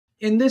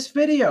In this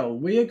video,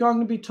 we are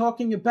going to be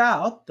talking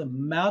about the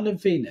Mount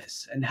of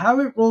Venus and how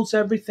it rules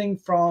everything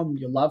from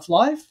your love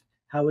life,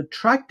 how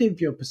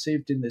attractive you're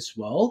perceived in this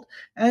world,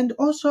 and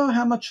also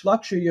how much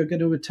luxury you're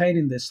going to attain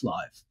in this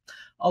life.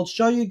 I'll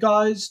show you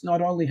guys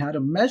not only how to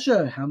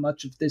measure how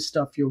much of this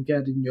stuff you'll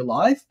get in your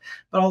life,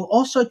 but I'll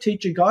also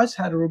teach you guys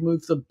how to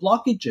remove the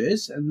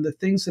blockages and the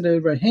things that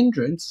are a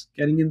hindrance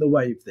getting in the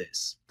way of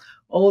this.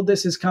 All of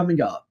this is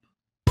coming up.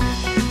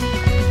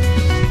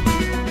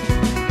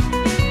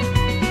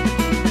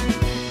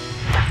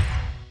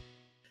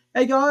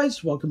 Hey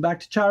guys, welcome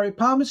back to Chariot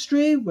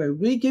Palmistry, where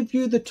we give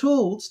you the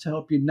tools to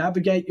help you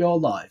navigate your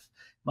life.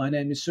 My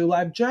name is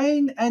Sulabh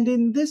Jain, and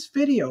in this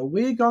video,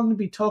 we're going to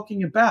be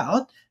talking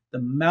about the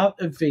Mount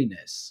of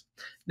Venus.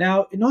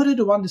 Now, in order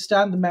to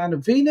understand the Mount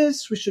of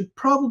Venus, we should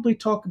probably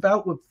talk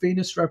about what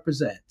Venus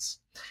represents.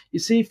 You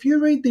see, if you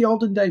read the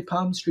olden day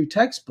palmistry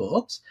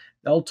textbooks,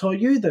 they'll tell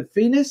you that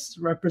Venus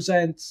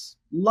represents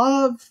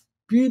love,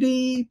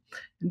 beauty,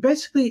 and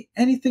basically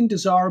anything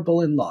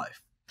desirable in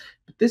life.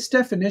 This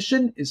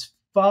definition is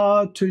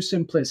far too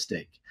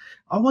simplistic.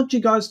 I want you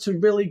guys to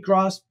really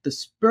grasp the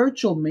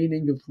spiritual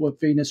meaning of what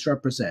Venus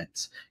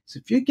represents. So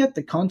if you get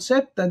the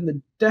concept, then the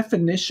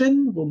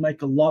definition will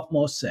make a lot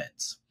more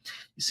sense.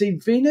 You see,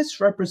 Venus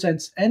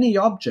represents any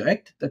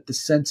object that the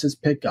senses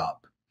pick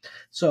up.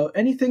 So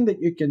anything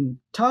that you can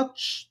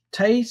touch,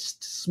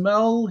 taste,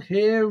 smell,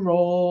 hear,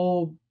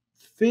 or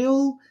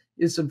feel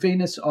is a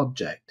Venus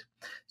object.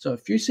 So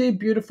if you see a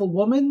beautiful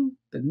woman,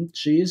 then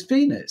she is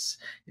Venus.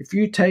 If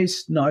you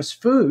taste nice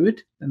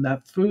food, then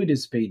that food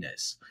is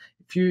Venus.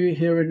 If you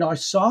hear a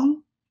nice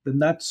song, then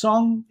that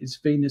song is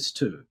Venus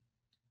too.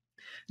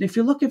 And if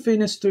you look at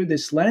Venus through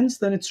this lens,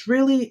 then it's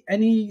really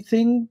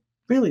anything,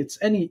 it's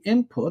any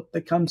input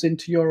that comes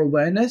into your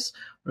awareness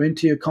or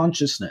into your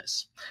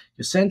consciousness.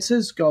 Your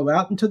senses go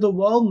out into the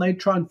world and they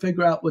try and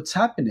figure out what's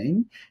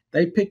happening.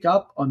 They pick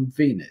up on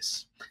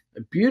Venus.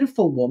 A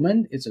beautiful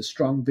woman is a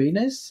strong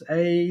Venus.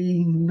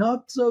 A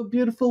not so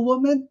beautiful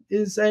woman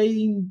is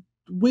a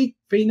weak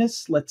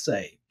Venus, let's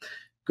say.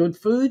 Good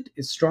food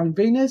is strong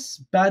Venus.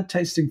 Bad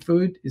tasting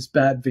food is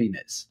bad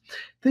Venus.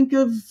 Think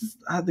of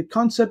the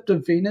concept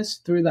of Venus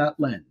through that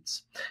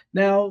lens.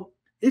 Now,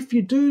 if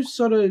you do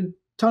sort of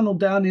tunnel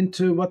down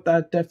into what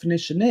that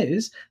definition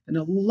is, then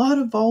a lot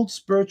of old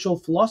spiritual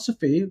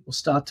philosophy will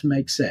start to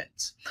make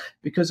sense.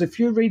 Because if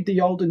you read the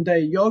olden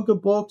day yoga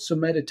books or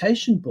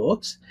meditation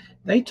books,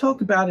 they talk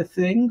about a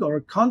thing or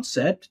a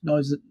concept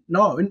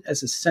known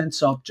as a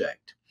sense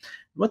object.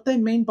 What they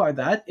mean by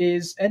that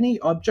is any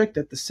object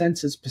that the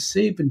senses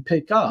perceive and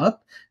pick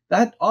up,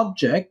 that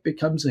object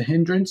becomes a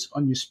hindrance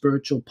on your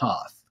spiritual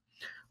path.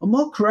 Or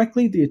more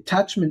correctly, the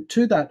attachment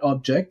to that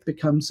object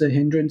becomes a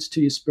hindrance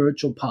to your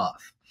spiritual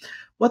path.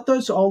 What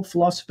those old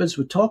philosophers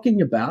were talking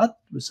about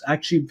was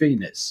actually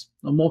Venus,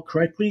 or more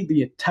correctly,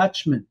 the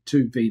attachment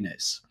to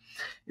Venus.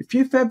 If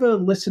you've ever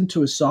listened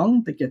to a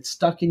song that gets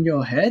stuck in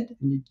your head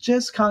and you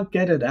just can't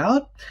get it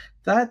out,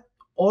 that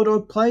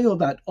autoplay or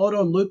that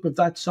auto loop of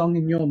that song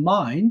in your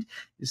mind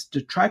is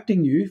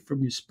detracting you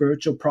from your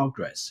spiritual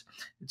progress.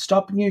 It's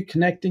stopping you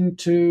connecting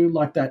to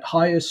like that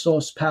higher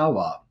source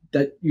power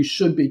that you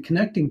should be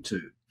connecting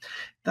to.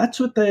 That's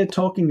what they're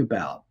talking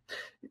about.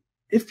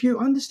 If you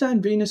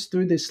understand Venus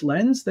through this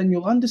lens, then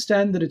you'll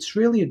understand that it's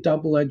really a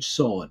double-edged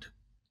sword.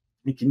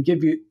 It can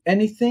give you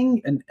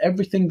anything and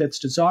everything that's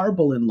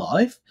desirable in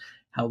life.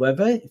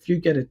 However, if you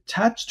get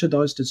attached to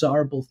those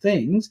desirable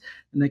things,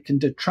 then it can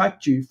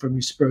detract you from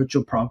your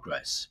spiritual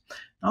progress.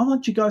 I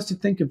want you guys to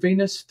think of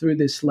Venus through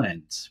this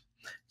lens.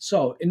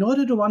 So, in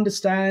order to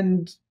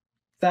understand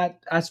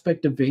that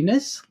aspect of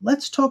Venus,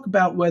 let's talk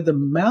about where the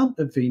Mount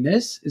of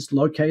Venus is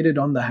located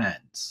on the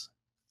hands.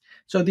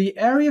 So the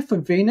area for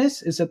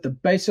Venus is at the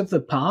base of the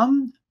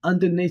palm,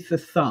 underneath the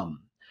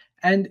thumb.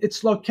 And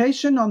its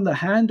location on the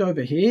hand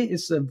over here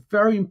is a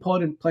very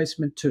important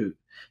placement too,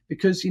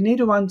 because you need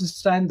to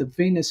understand the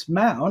Venus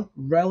mount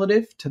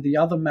relative to the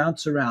other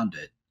mounts around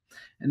it.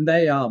 And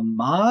they are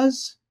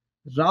Mars,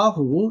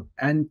 Rahu,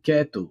 and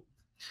Ketu.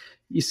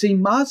 You see,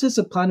 Mars is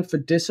a planet for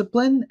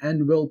discipline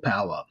and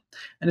willpower,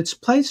 and it's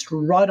placed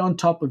right on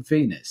top of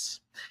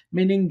Venus,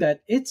 meaning that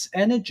its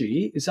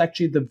energy is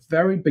actually the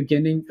very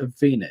beginning of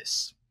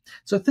Venus.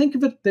 So think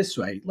of it this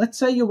way. Let's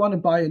say you want to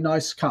buy a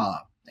nice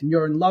car, and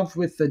you're in love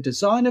with the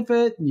design of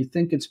it, and you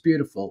think it's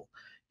beautiful.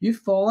 You've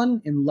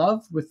fallen in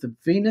love with the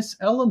Venus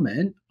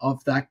element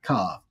of that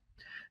car.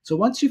 So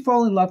once you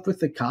fall in love with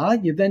the car,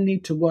 you then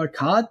need to work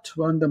hard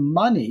to earn the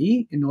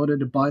money in order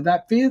to buy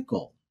that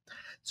vehicle.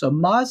 So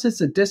Mars is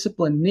the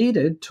discipline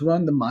needed to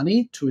earn the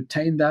money to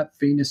attain that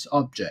Venus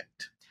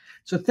object.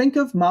 So think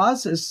of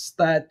Mars as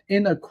that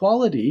inner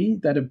quality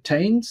that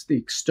obtains the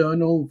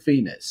external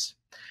Venus.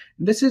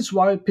 And this is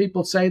why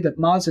people say that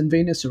Mars and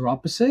Venus are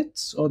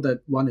opposites, or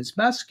that one is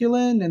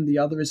masculine and the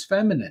other is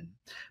feminine.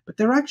 But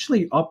they're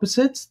actually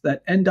opposites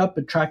that end up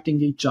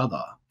attracting each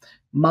other.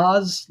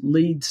 Mars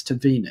leads to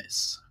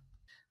Venus.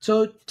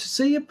 So to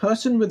see a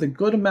person with a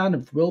good amount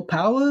of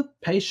willpower,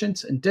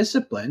 patience, and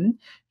discipline,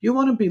 you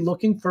want to be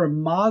looking for a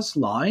Mars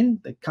line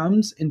that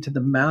comes into the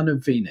Mount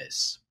of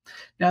Venus.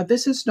 Now,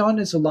 this is known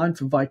as a line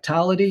for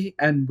vitality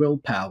and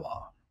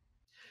willpower.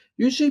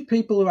 Usually,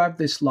 people who have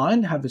this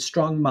line have a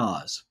strong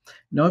Mars,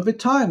 and over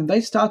time,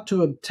 they start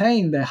to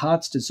obtain their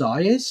heart's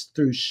desires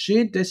through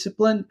sheer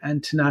discipline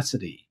and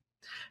tenacity.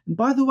 And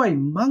by the way,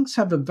 monks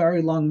have a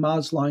very long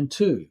Mars line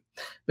too,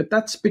 but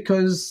that's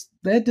because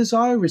their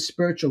desire is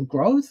spiritual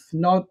growth,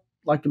 not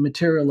like a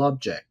material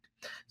object.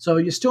 So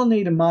you still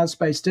need a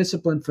Mars-based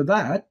discipline for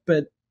that,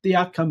 but the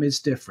outcome is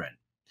different.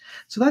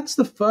 So that's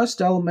the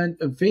first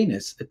element of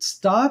Venus. It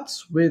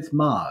starts with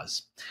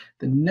Mars.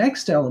 The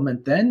next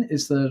element then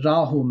is the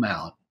Rahu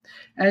mount.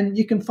 And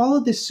you can follow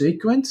this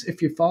sequence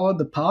if you follow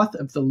the path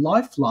of the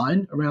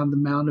lifeline around the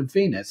mount of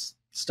Venus.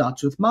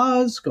 Starts with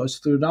Mars, goes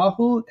through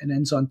Rahu, and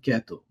ends on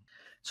Ketu.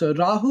 So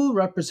Rahu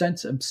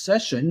represents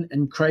obsession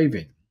and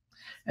craving.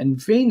 And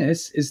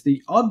Venus is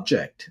the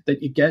object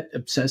that you get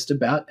obsessed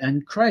about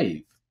and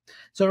crave.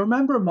 So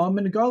remember a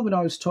moment ago when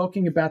I was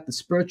talking about the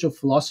spiritual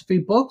philosophy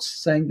books,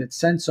 saying that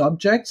sense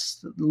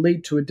objects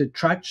lead to a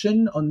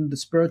detraction on the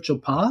spiritual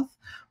path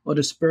or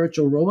to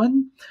spiritual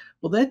ruin?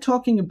 Well, they're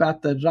talking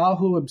about the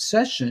Rahu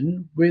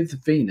obsession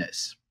with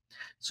Venus.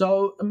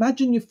 So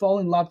imagine you fall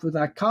in love with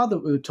that car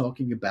that we were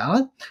talking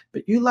about,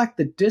 but you lack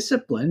the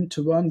discipline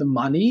to earn the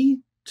money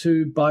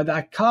to buy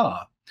that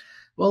car.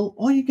 Well,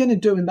 all you're going to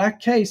do in that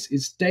case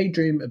is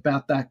daydream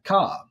about that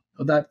car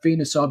or that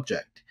Venus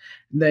object.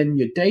 And then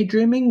your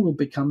daydreaming will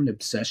become an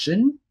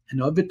obsession,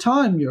 and over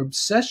time, your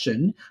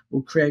obsession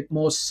will create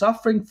more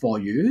suffering for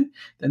you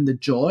than the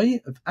joy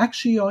of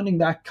actually owning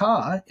that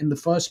car in the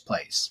first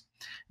place.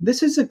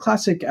 This is a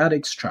classic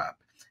addict's trap.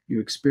 You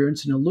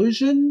experience an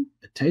illusion,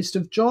 a taste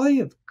of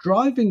joy of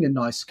driving a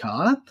nice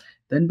car,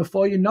 then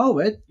before you know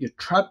it, you're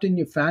trapped in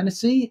your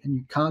fantasy and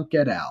you can't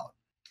get out.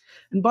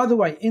 And by the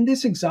way, in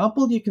this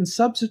example, you can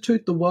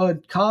substitute the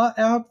word car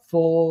out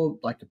for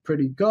like a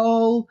pretty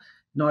girl,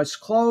 nice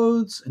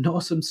clothes, an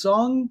awesome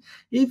song,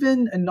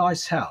 even a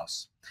nice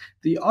house.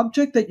 The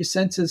object that your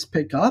senses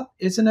pick up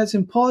isn't as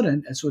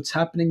important as what's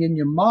happening in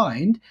your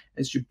mind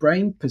as your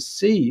brain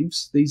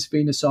perceives these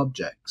Venus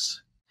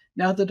objects.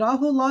 Now, the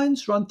Rahu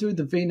lines run through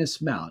the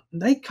Venus mount, and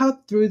they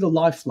cut through the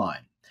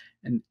lifeline.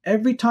 And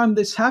every time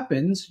this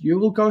happens, you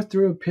will go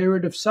through a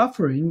period of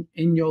suffering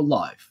in your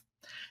life.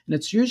 And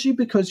it's usually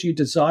because you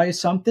desire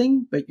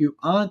something, but you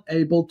aren't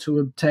able to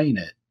obtain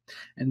it.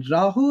 And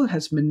Rahu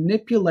has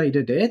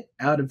manipulated it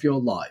out of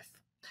your life.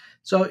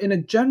 So in a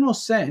general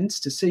sense,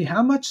 to see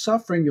how much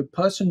suffering a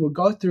person will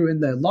go through in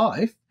their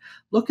life,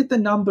 look at the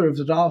number of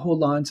Rahu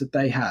lines that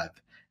they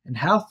have and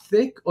how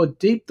thick or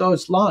deep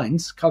those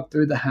lines cut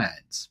through the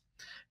hands.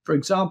 For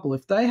example,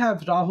 if they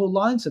have Rahu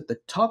lines at the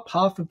top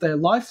half of their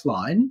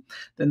lifeline,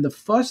 then the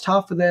first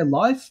half of their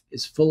life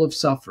is full of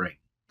suffering,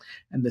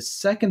 and the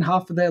second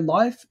half of their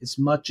life is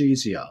much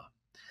easier.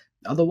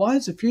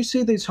 Otherwise, if you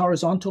see these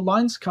horizontal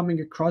lines coming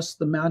across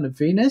the mount of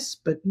Venus,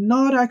 but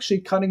not actually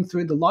cutting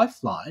through the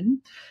lifeline,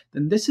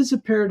 then this is a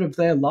period of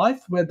their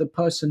life where the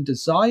person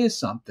desires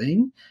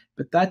something,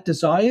 but that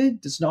desire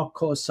does not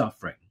cause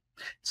suffering.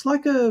 It's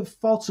like a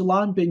false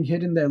alarm being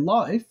hit in their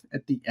life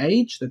at the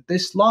age that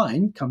this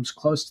line comes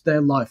close to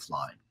their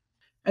lifeline.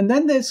 And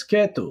then there's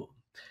Ketu.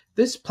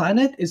 This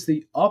planet is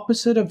the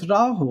opposite of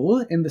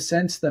Rahu in the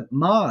sense that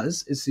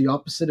Mars is the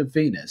opposite of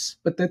Venus,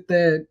 but that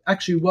they're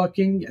actually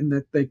working and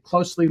that they're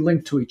closely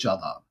linked to each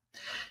other.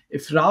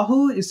 If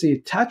Rahu is the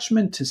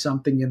attachment to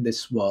something in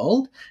this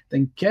world,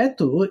 then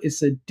Ketu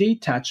is a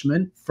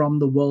detachment from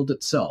the world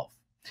itself.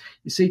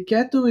 You see,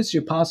 Ketu is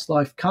your past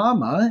life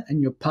karma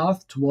and your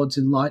path towards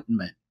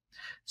enlightenment.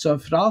 So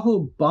if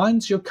Rahu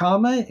binds your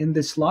karma in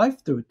this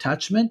life through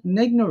attachment and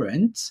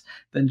ignorance,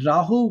 then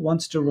Rahu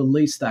wants to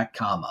release that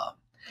karma.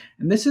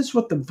 And this is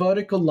what the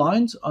vertical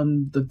lines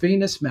on the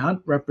Venus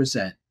mount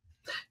represent.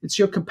 It's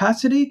your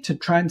capacity to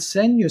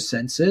transcend your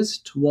senses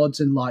towards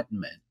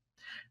enlightenment.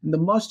 And the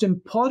most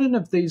important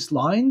of these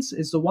lines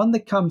is the one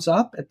that comes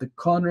up at the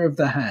corner of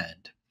the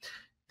hand.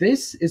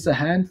 This is the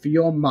hand for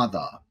your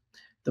mother,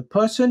 the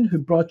person who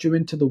brought you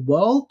into the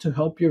world to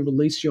help you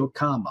release your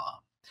karma.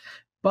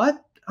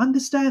 But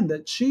understand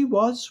that she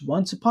was,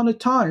 once upon a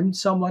time,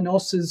 someone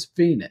else's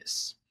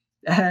Venus.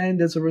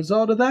 And as a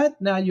result of that,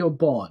 now you're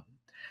born.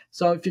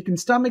 So if you can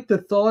stomach the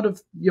thought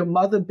of your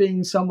mother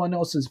being someone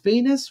else's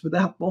Venus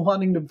without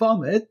wanting to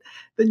vomit,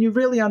 then you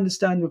really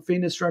understand what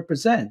Venus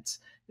represents.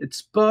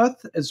 It's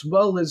birth as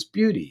well as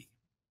beauty.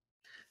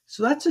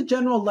 So that's a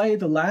general lay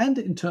of the land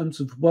in terms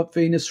of what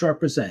Venus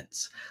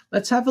represents.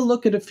 Let's have a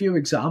look at a few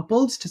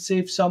examples to see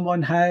if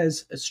someone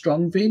has a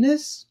strong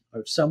Venus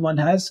or if someone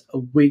has a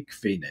weak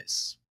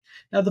Venus.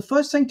 Now, the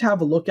first thing to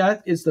have a look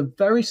at is the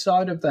very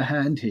side of the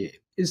hand here.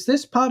 Is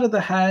this part of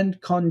the hand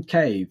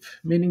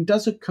concave, meaning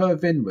does it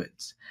curve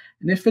inwards?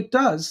 And if it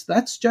does,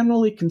 that's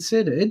generally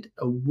considered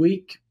a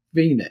weak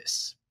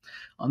Venus.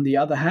 On the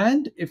other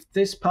hand, if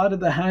this part of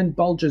the hand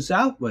bulges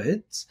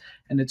outwards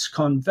and it's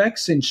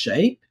convex in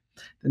shape,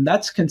 then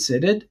that's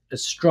considered a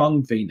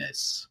strong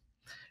Venus.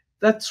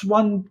 That's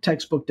one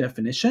textbook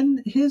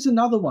definition. Here's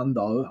another one,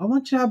 though. I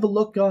want you to have a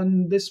look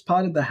on this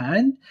part of the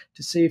hand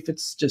to see if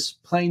it's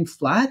just plain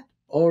flat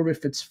or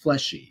if it's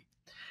fleshy.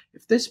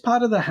 If this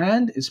part of the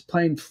hand is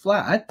plain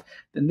flat,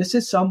 then this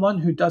is someone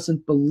who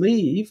doesn't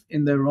believe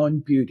in their own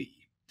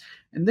beauty.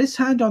 And this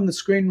hand on the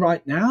screen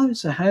right now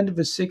is a hand of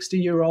a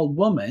 60-year-old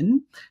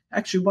woman,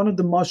 actually one of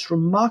the most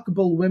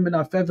remarkable women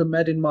I've ever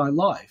met in my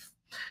life.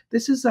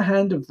 This is the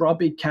hand of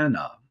Robbie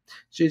Canna.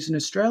 She's an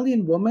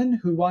Australian woman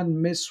who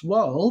won Miss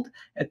World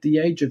at the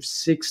age of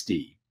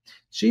 60.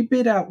 She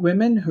beat out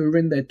women who were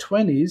in their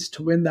 20s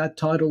to win that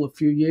title a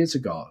few years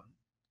ago.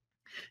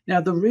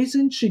 Now, the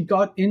reason she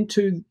got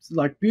into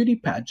beauty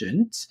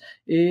pageants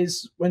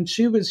is when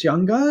she was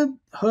younger,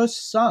 her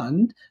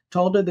son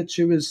told her that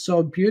she was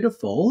so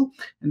beautiful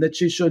and that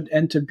she should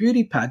enter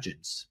beauty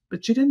pageants.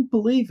 But she didn't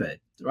believe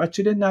it, right?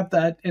 She didn't have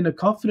that inner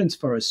confidence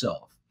for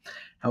herself.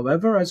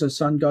 However, as her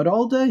son got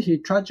older, he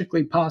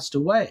tragically passed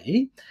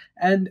away.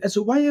 And as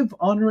a way of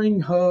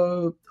honoring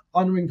her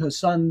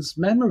son's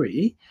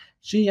memory,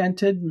 she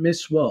entered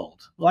Miss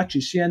World. Well,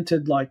 actually, she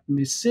entered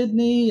Miss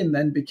Sydney and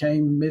then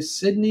became Miss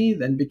Sydney,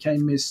 then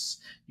became Miss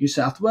New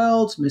South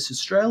Wales, Miss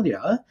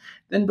Australia.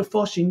 Then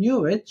before she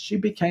knew it, she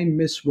became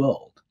Miss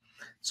World.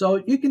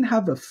 So you can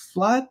have a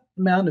flat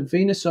amount of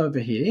Venus over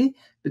here,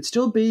 but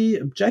still be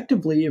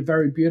objectively a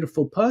very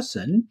beautiful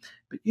person,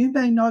 but you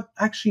may not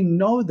actually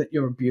know that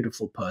you're a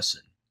beautiful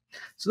person.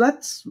 So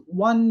that's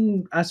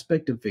one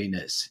aspect of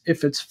Venus,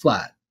 if it's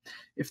flat.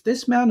 If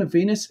this mount of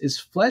Venus is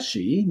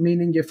fleshy,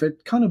 meaning if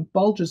it kind of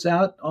bulges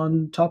out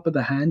on top of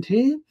the hand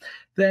here,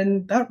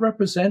 then that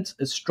represents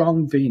a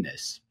strong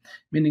Venus,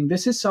 meaning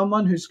this is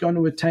someone who's going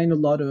to attain a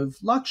lot of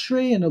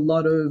luxury and a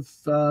lot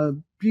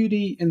of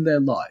beauty in their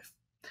life.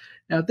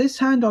 Now, this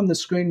hand on the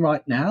screen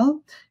right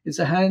now is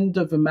a hand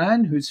of a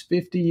man who's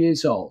 50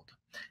 years old,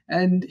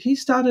 and he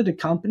started a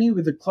company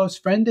with a close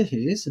friend of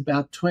his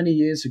about 20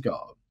 years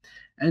ago.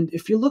 And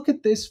if you look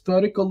at this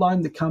vertical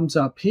line that comes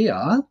up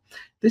here,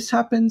 this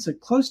happens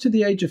at close to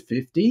the age of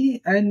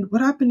 50. And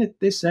what happened at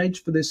this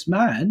age for this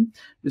man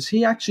was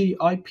he actually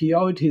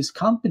IPO'd his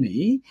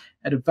company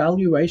at a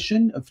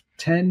valuation of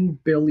 $10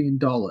 billion.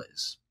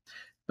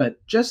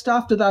 But just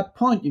after that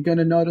point, you're going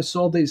to notice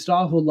all these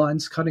Rahu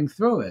lines cutting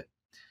through it.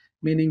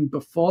 Meaning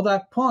before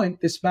that point,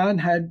 this man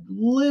had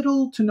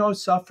little to no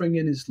suffering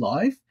in his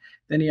life.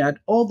 Then he had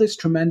all this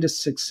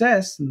tremendous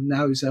success, and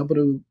now he's able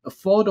to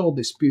afford all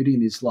this beauty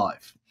in his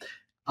life.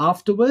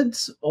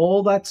 Afterwards,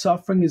 all that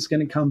suffering is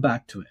going to come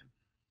back to him.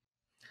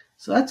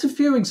 So that's a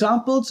few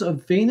examples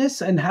of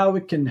Venus and how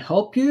it can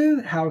help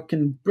you, how it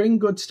can bring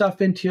good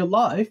stuff into your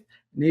life,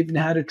 and even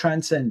how to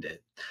transcend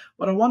it.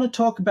 What I want to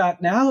talk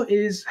about now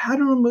is how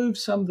to remove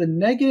some of the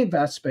negative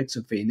aspects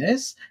of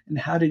Venus and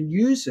how to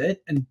use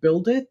it and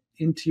build it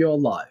into your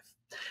life.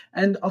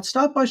 And I'll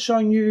start by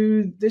showing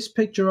you this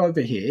picture over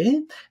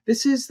here.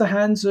 This is the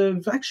hands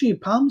of actually a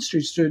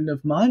palmistry student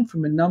of mine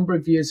from a number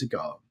of years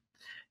ago.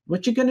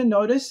 What you're going to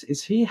notice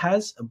is he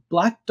has a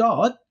black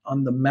dot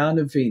on the mount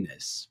of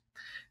Venus.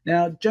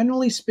 Now,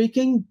 generally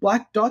speaking,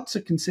 black dots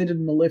are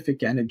considered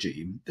malefic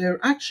energy.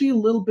 They're actually a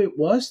little bit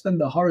worse than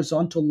the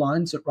horizontal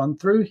lines that run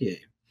through here.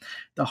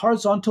 The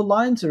horizontal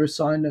lines are a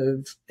sign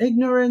of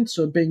ignorance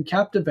or being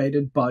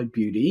captivated by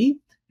beauty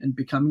and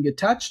becoming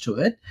attached to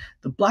it.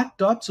 The black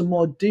dots are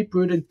more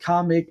deep-rooted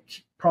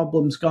karmic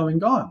problems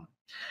going on.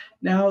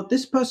 Now,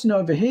 this person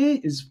over here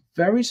is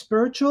very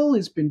spiritual,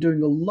 has been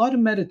doing a lot of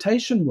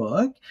meditation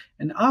work,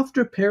 and after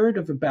a period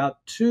of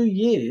about 2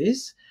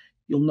 years,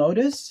 you'll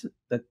notice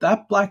that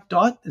that black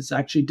dot has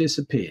actually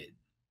disappeared.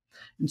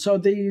 And so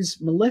these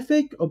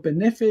malefic or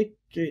benefic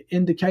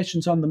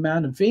indications on the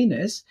mount of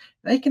Venus,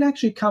 they can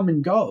actually come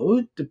and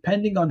go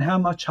depending on how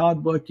much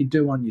hard work you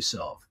do on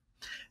yourself.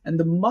 And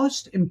the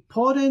most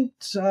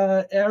important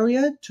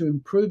area to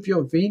improve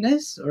your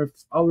Venus, or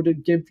if I were to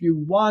give you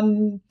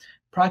one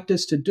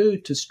practice to do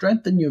to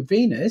strengthen your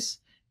Venus,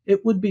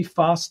 it would be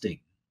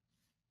fasting.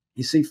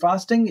 You see,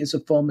 fasting is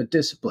a form of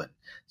discipline.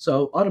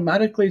 So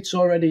automatically it's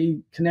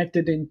already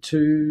connected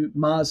into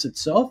Mars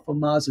itself, or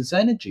Mars's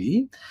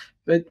energy.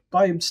 But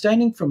by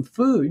abstaining from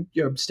food,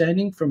 you're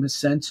abstaining from a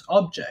sense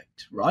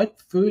object, right?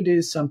 Food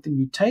is something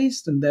you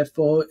taste, and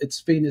therefore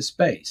it's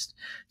Venus-based.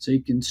 So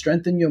you can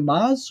strengthen your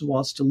Mars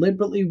whilst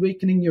deliberately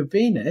weakening your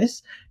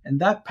Venus, and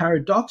that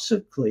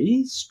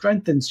paradoxically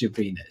strengthens your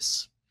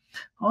Venus.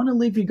 I want to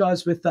leave you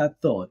guys with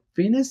that thought.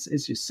 Venus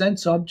is your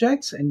sense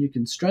objects, and you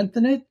can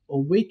strengthen it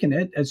or weaken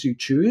it as you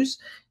choose.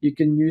 You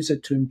can use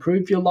it to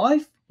improve your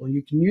life, or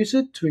you can use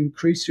it to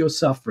increase your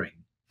suffering.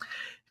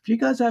 If you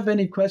guys have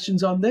any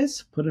questions on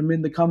this, put them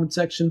in the comment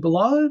section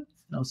below, and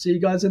I'll see you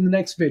guys in the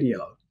next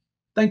video.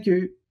 Thank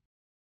you.